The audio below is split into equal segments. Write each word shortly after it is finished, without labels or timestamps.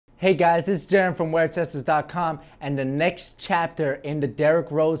Hey guys, this is Jaron from WearTesters.com, and the next chapter in the Derrick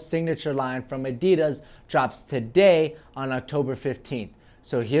Rose signature line from Adidas drops today on October 15th.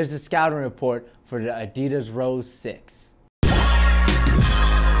 So here's the scouting report for the Adidas Rose 6.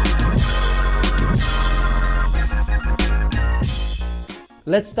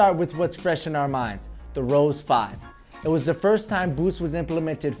 Let's start with what's fresh in our minds, the Rose 5. It was the first time Boost was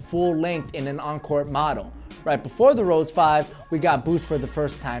implemented full length in an on-court model. Right before the Rose 5, we got Boost for the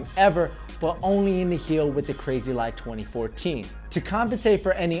first time ever, but only in the heel with the Crazy Light 2014. To compensate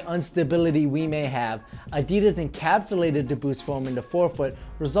for any instability we may have, Adidas encapsulated the Boost foam in the forefoot,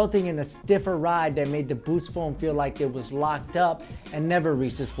 resulting in a stiffer ride that made the Boost foam feel like it was locked up and never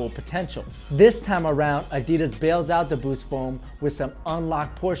reached its full potential. This time around, Adidas bails out the Boost foam with some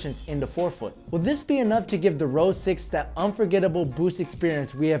unlocked portions in the forefoot. Will this be enough to give the Rose 6 that unforgettable Boost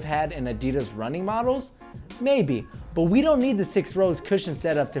experience we have had in Adidas running models? Maybe, but we don't need the 6 Rose cushion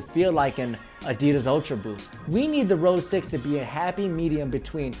setup to feel like an Adidas Ultra Boost. We need the Rose 6 to be a happy medium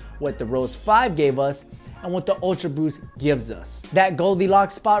between what the Rose 5 gave us and what the Ultra Boost gives us. That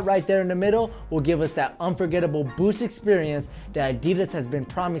Goldilocks spot right there in the middle will give us that unforgettable Boost experience that Adidas has been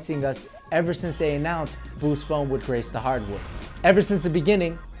promising us ever since they announced Boost foam would grace the hardwood. Ever since the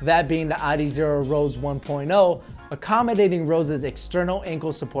beginning, that being the Adizero Rose 1.0, accommodating Rose's external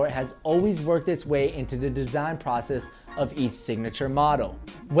ankle support has always worked its way into the design process of each signature model.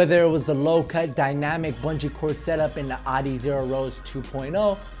 Whether it was the low-cut dynamic bungee cord setup in the Adizero Rose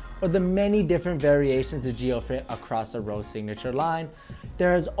 2.0 or the many different variations of GeoFit across the Rose signature line,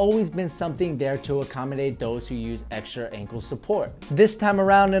 there has always been something there to accommodate those who use extra ankle support. This time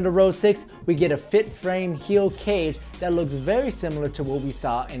around in the Rose 6, we get a fit frame heel cage that looks very similar to what we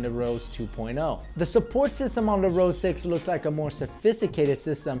saw in the Rose 2.0. The support system on the Rose 6 looks like a more sophisticated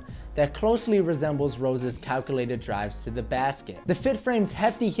system that closely resembles Rose's calculated drives to the basket. The fit frame's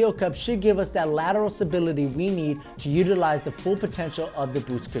hefty heel cup should give us that lateral stability we need to utilize the full potential of the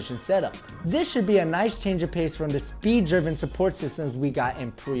Boost cushion setup. This should be a nice change of pace from the speed-driven support systems we got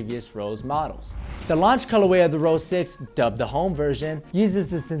in previous Rose models. The launch colorway of the Rose 6, dubbed the home version,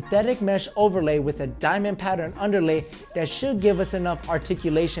 uses a synthetic mesh overlay with a diamond pattern underlay that should give us enough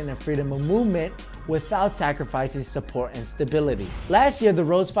articulation and freedom of movement without sacrificing support and stability. Last year, the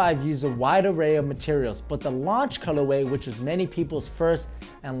Rose 5 used a wide array of materials, but the launch colorway, which was many people's first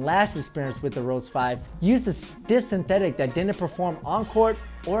and last experience with the Rose 5, used a stiff synthetic that didn't perform on court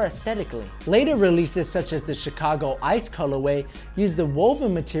or aesthetically. Later releases such as the Chicago Ice colorway used a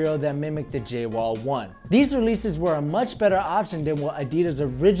woven material that mimicked the J-Wall 1. These releases were a much better option than what Adidas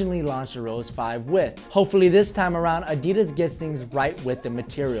originally launched the Rose 5 with. Hopefully this time around, Adidas gets things right with the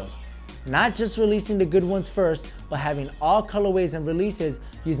materials. Not just releasing the good ones first, but having all colorways and releases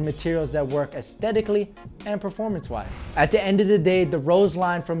use materials that work aesthetically and performance-wise. At the end of the day, the Rose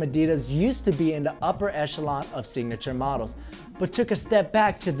line from Adidas used to be in the upper echelon of signature models, but took a step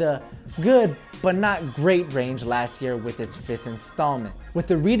back to the good but not great range last year with its 5th installment. With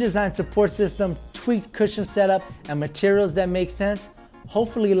the redesigned support system, tweaked cushion setup, and materials that make sense,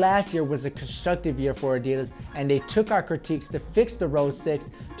 hopefully last year was a constructive year for Adidas, and they took our critiques to fix the Rose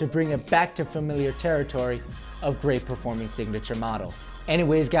 6 to bring it back to familiar territory of great performing signature models.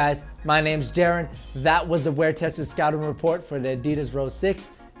 Anyways guys, my name's Jaron. That was the Wear Tester Scouting Report for the Adidas Rose 6.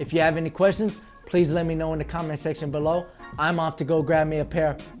 If you have any questions, please let me know in the comment section below. I'm off to go grab me a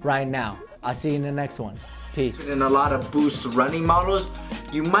pair right now. I'll see you in the next one. Peace. In a lot of Boost running models,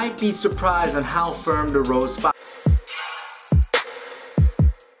 you might be surprised on how firm the Rose 5